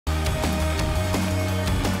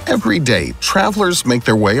Every day, travelers make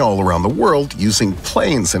their way all around the world using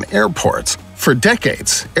planes and airports. For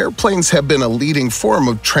decades, airplanes have been a leading form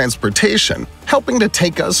of transportation, helping to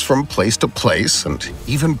take us from place to place and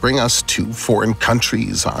even bring us to foreign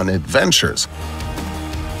countries on adventures.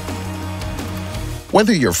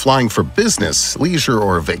 Whether you're flying for business, leisure,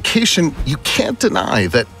 or vacation, you can't deny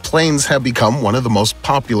that planes have become one of the most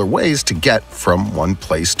popular ways to get from one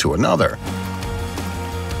place to another.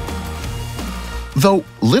 Though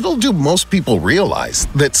little do most people realize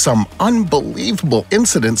that some unbelievable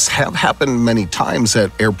incidents have happened many times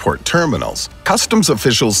at airport terminals. Customs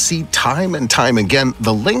officials see time and time again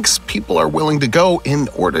the lengths people are willing to go in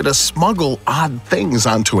order to smuggle odd things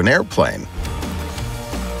onto an airplane.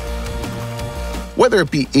 Whether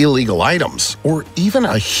it be illegal items or even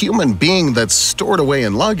a human being that's stored away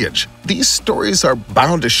in luggage, these stories are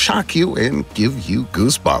bound to shock you and give you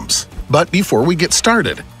goosebumps. But before we get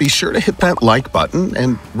started, be sure to hit that like button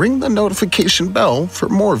and ring the notification bell for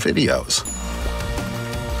more videos.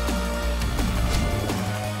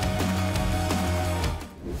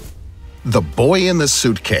 The boy in the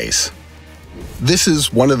suitcase. This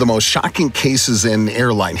is one of the most shocking cases in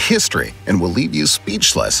airline history and will leave you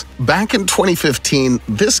speechless. Back in 2015,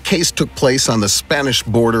 this case took place on the Spanish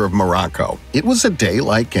border of Morocco. It was a day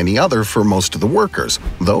like any other for most of the workers,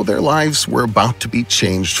 though their lives were about to be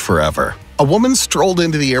changed forever. A woman strolled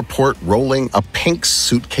into the airport rolling a pink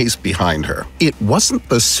suitcase behind her. It wasn't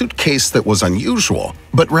the suitcase that was unusual,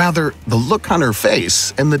 but rather the look on her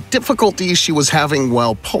face and the difficulty she was having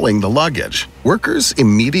while pulling the luggage. Workers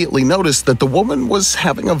immediately noticed that the woman was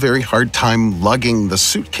having a very hard time lugging the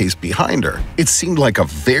suitcase behind her. It seemed like a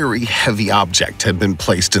very heavy object had been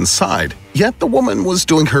placed inside, yet the woman was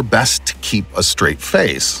doing her best to keep a straight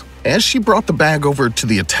face. As she brought the bag over to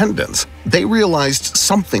the attendants, they realized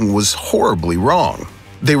something was horribly wrong.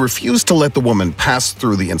 They refused to let the woman pass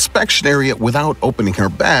through the inspection area without opening her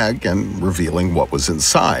bag and revealing what was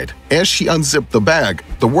inside. As she unzipped the bag,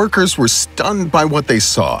 the workers were stunned by what they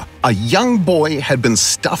saw. A young boy had been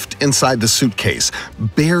stuffed inside the suitcase,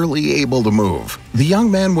 barely able to move. The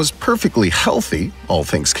young man was perfectly healthy, all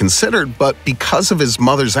things considered, but because of his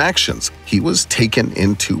mother's actions, he was taken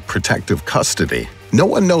into protective custody. No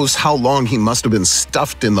one knows how long he must have been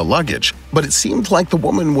stuffed in the luggage, but it seemed like the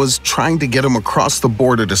woman was trying to get him across the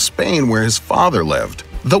border to Spain where his father lived.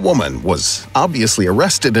 The woman was obviously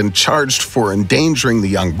arrested and charged for endangering the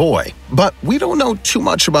young boy, but we don't know too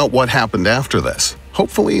much about what happened after this.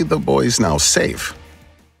 Hopefully, the boy's now safe.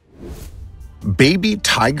 Baby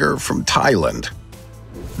tiger from Thailand.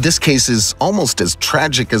 This case is almost as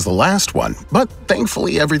tragic as the last one, but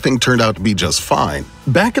thankfully everything turned out to be just fine.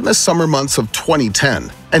 Back in the summer months of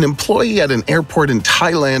 2010, an employee at an airport in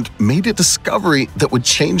Thailand made a discovery that would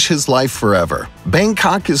change his life forever.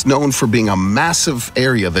 Bangkok is known for being a massive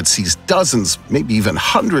area that sees dozens, maybe even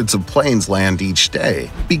hundreds of planes land each day.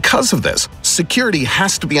 Because of this, security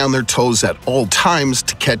has to be on their toes at all times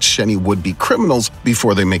to catch any would-be criminals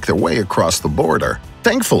before they make their way across the border.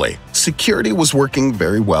 Thankfully, security was working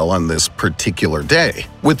very well on this particular day,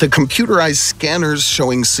 with the computerized scanners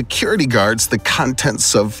showing security guards the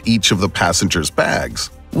contents of each of the passengers' bags.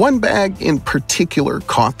 One bag in particular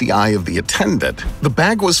caught the eye of the attendant. The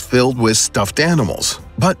bag was filled with stuffed animals,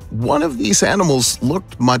 but one of these animals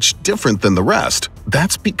looked much different than the rest.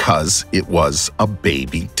 That's because it was a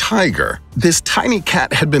baby tiger. This tiny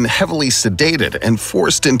cat had been heavily sedated and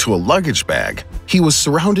forced into a luggage bag. He was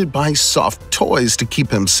surrounded by soft toys to keep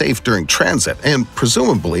him safe during transit and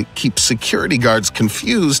presumably keep security guards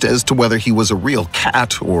confused as to whether he was a real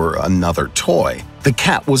cat or another toy. The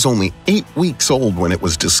cat was only 8 weeks old when it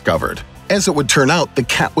was discovered. As it would turn out, the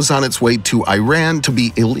cat was on its way to Iran to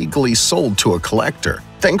be illegally sold to a collector.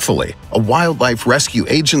 Thankfully, a wildlife rescue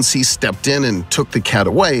agency stepped in and took the cat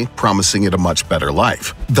away, promising it a much better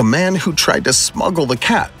life. The man who tried to smuggle the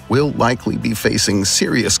cat will likely be facing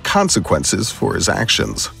serious consequences for his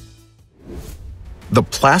actions. The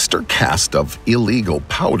plaster cast of illegal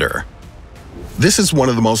powder. This is one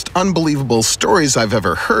of the most unbelievable stories I've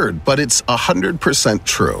ever heard, but it's 100%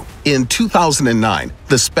 true. In 2009,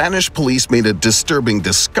 the Spanish police made a disturbing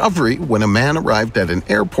discovery when a man arrived at an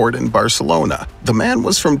airport in Barcelona. The man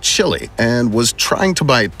was from Chile and was trying to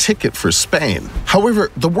buy a ticket for Spain. However,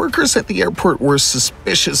 the workers at the airport were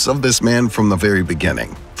suspicious of this man from the very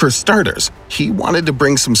beginning. For starters, he wanted to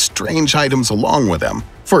bring some strange items along with him.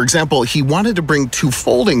 For example, he wanted to bring 2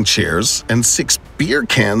 folding chairs and 6 beer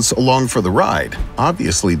cans along for the ride.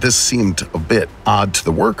 Obviously, this seemed a bit odd to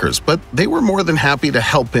the workers, but they were more than happy to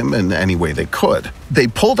help him in any way they could. They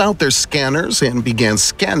pulled out their scanners and began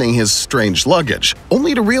scanning his strange luggage,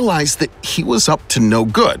 only to realize that he was up to no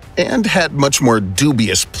good and had much more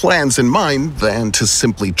dubious plans in mind than to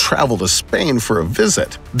simply travel to Spain for a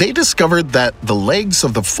visit. They discovered that the legs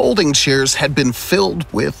of the folding chairs had been filled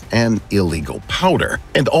with an illegal powder,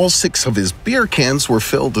 and all 6 of his beer cans were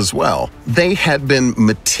filled as well. They had been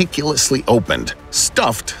meticulously opened,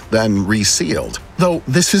 stuffed, then resealed. Though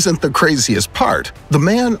this isn't the craziest part, the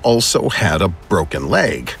man also had a broken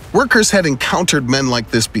leg. Workers had encountered men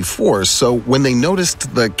like this before, so when they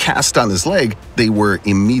noticed the cast on his leg, they were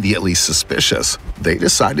immediately suspicious. They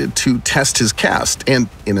decided to test his cast, and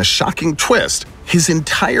in a shocking twist, his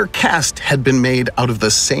entire cast had been made out of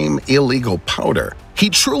the same illegal powder. He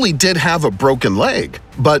truly did have a broken leg,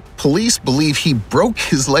 but police believe he broke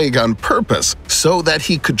his leg on purpose so that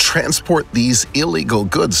he could transport these illegal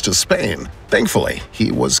goods to Spain. Thankfully,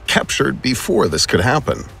 he was captured before this could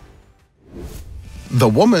happen. The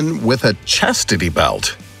woman with a chastity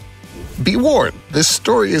belt. Be warned, this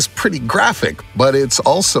story is pretty graphic, but it's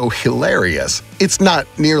also hilarious. It's not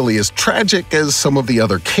nearly as tragic as some of the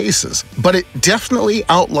other cases, but it definitely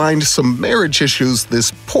outlined some marriage issues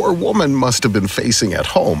this poor woman must have been facing at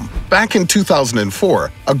home. Back in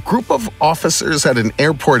 2004, a group of officers at an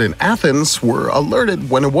airport in Athens were alerted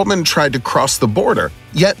when a woman tried to cross the border,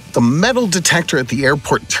 yet the metal detector at the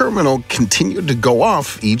airport terminal continued to go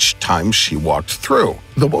off each time she walked through.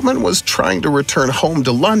 The woman was trying to return home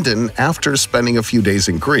to London after spending a few days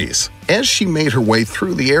in Greece. As she made her way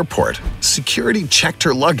through the airport, security checked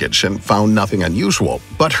her luggage and found nothing unusual,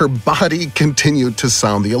 but her body continued to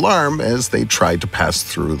sound the alarm as they tried to pass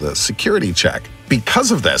through the security check.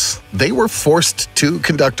 Because of this, they were forced to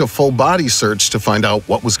conduct a full-body search to find out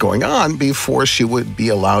what was going on before she would be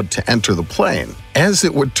allowed to enter the plane. As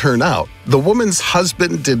it would turn out, the woman's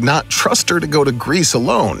husband did not trust her to go to Greece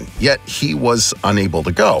alone, yet he was unable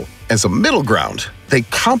to go. As a middle ground, they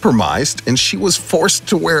compromised and she was forced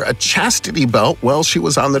to wear a chastity belt while she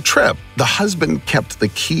was on the trip. The husband kept the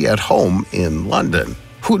key at home in London.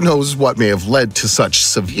 Who knows what may have led to such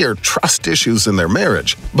severe trust issues in their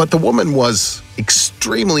marriage, but the woman was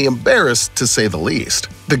extremely embarrassed to say the least.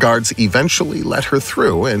 The guards eventually let her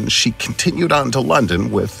through and she continued on to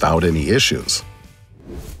London without any issues.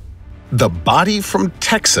 The body from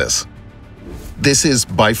Texas. This is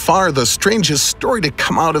by far the strangest story to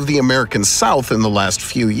come out of the American South in the last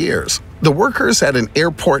few years. The workers at an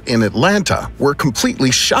airport in Atlanta were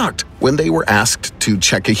completely shocked when they were asked to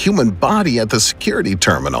check a human body at the security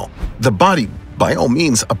terminal. The body, by all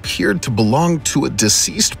means, appeared to belong to a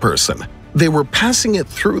deceased person. They were passing it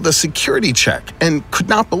through the security check and could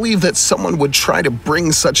not believe that someone would try to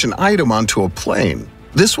bring such an item onto a plane.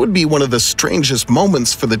 This would be one of the strangest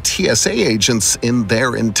moments for the TSA agents in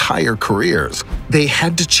their entire careers. They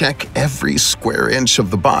had to check every square inch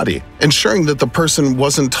of the body, ensuring that the person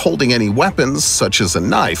wasn't holding any weapons, such as a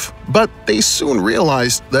knife. But they soon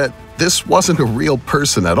realized that this wasn't a real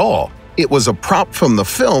person at all. It was a prop from the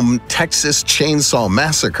film Texas Chainsaw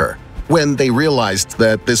Massacre. When they realized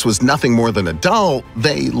that this was nothing more than a doll,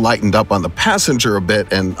 they lightened up on the passenger a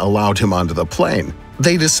bit and allowed him onto the plane.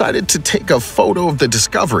 They decided to take a photo of the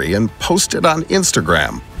discovery and post it on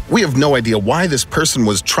Instagram. We have no idea why this person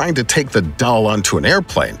was trying to take the doll onto an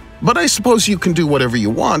airplane, but I suppose you can do whatever you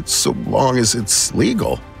want so long as it's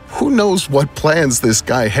legal. Who knows what plans this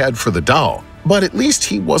guy had for the doll, but at least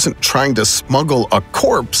he wasn't trying to smuggle a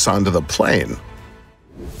corpse onto the plane.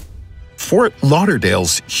 Fort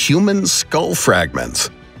Lauderdale's human skull fragments.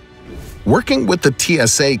 Working with the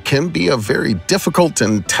TSA can be a very difficult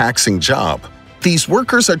and taxing job. These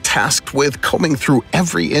workers are tasked with combing through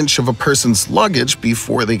every inch of a person's luggage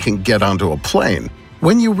before they can get onto a plane.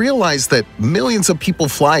 When you realize that millions of people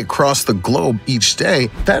fly across the globe each day,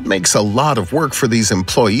 that makes a lot of work for these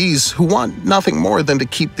employees who want nothing more than to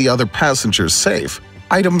keep the other passengers safe.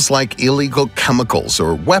 Items like illegal chemicals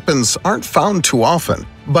or weapons aren't found too often,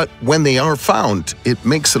 but when they are found, it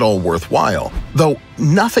makes it all worthwhile. Though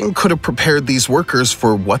nothing could have prepared these workers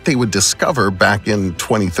for what they would discover back in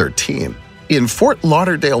 2013. In Fort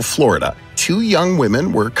Lauderdale, Florida, 2 young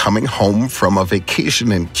women were coming home from a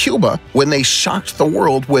vacation in Cuba when they shocked the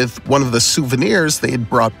world with one of the souvenirs they had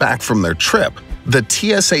brought back from their trip. The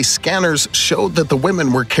TSA scanners showed that the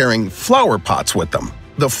women were carrying flower pots with them.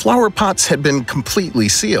 The flower pots had been completely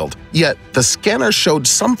sealed, yet the scanner showed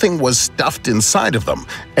something was stuffed inside of them,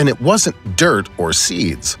 and it wasn't dirt or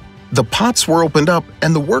seeds. The pots were opened up,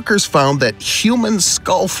 and the workers found that human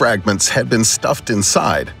skull fragments had been stuffed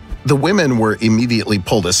inside. The women were immediately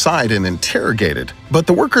pulled aside and interrogated, but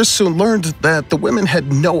the workers soon learned that the women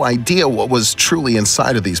had no idea what was truly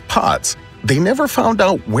inside of these pots. They never found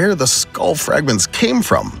out where the skull fragments came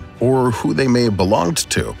from or who they may have belonged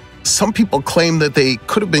to. Some people claim that they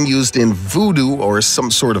could have been used in voodoo or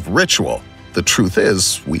some sort of ritual. The truth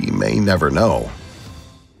is, we may never know.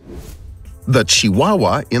 The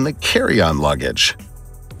Chihuahua in the carry-on luggage.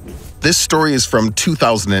 This story is from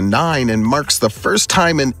 2009 and marks the first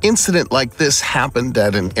time an incident like this happened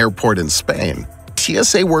at an airport in Spain.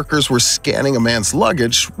 TSA workers were scanning a man's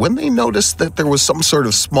luggage when they noticed that there was some sort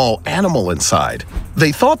of small animal inside.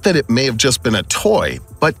 They thought that it may have just been a toy,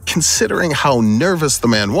 but considering how nervous the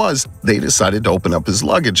man was, they decided to open up his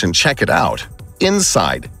luggage and check it out.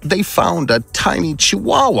 Inside, they found a tiny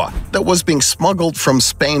Chihuahua that was being smuggled from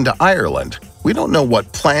Spain to Ireland. We don't know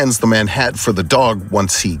what plans the man had for the dog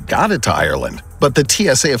once he got it to Ireland, but the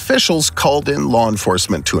TSA officials called in law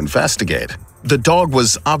enforcement to investigate. The dog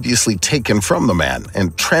was obviously taken from the man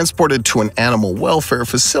and transported to an animal welfare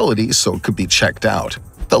facility so it could be checked out.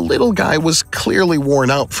 The little guy was clearly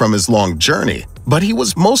worn out from his long journey, but he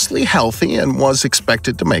was mostly healthy and was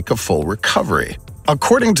expected to make a full recovery.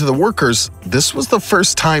 According to the workers, this was the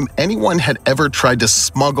first time anyone had ever tried to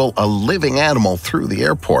smuggle a living animal through the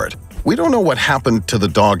airport. We don't know what happened to the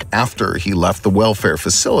dog after he left the welfare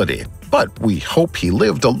facility, but we hope he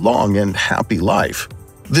lived a long and happy life.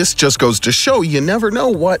 This just goes to show you never know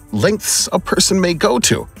what lengths a person may go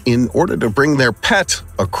to in order to bring their pet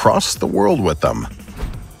across the world with them.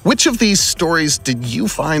 Which of these stories did you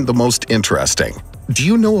find the most interesting? Do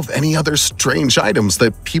you know of any other strange items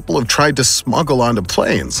that people have tried to smuggle onto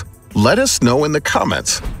planes? Let us know in the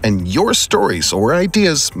comments, and your stories or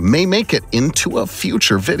ideas may make it into a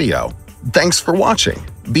future video. Thanks for watching.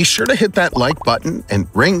 Be sure to hit that like button and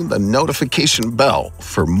ring the notification bell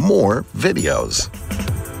for more videos.